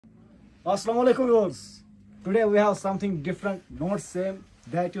Assalamualaikum viewers. Today we have something different, not same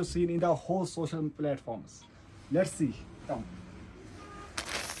that you've seen in the whole social platforms. Let's see. Come.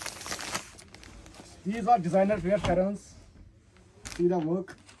 These are designer wear Pherans. See the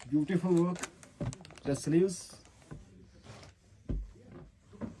work, beautiful work. The sleeves.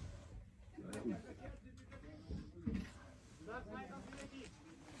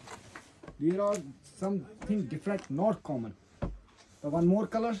 There are something different, not common. The one more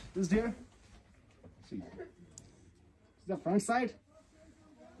color is there. See, the front side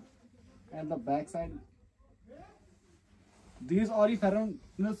and the back side. These ARI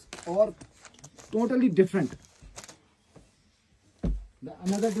Pherans are totally different. The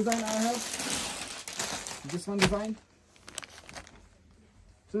another design I have, this one design.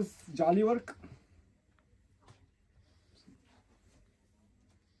 This is jali work.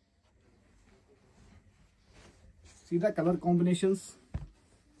 See the color combinations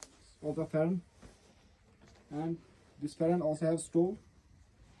of the Pheran, and this Pheran also has stove.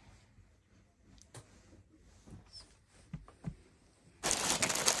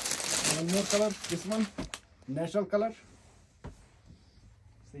 One more color, this one, natural color.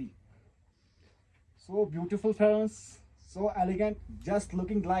 See, so beautiful Pherans, so elegant, just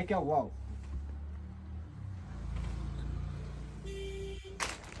looking like a wow.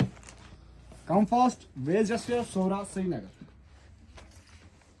 Come fast, Wales Just Wear, Sora, Srinagar.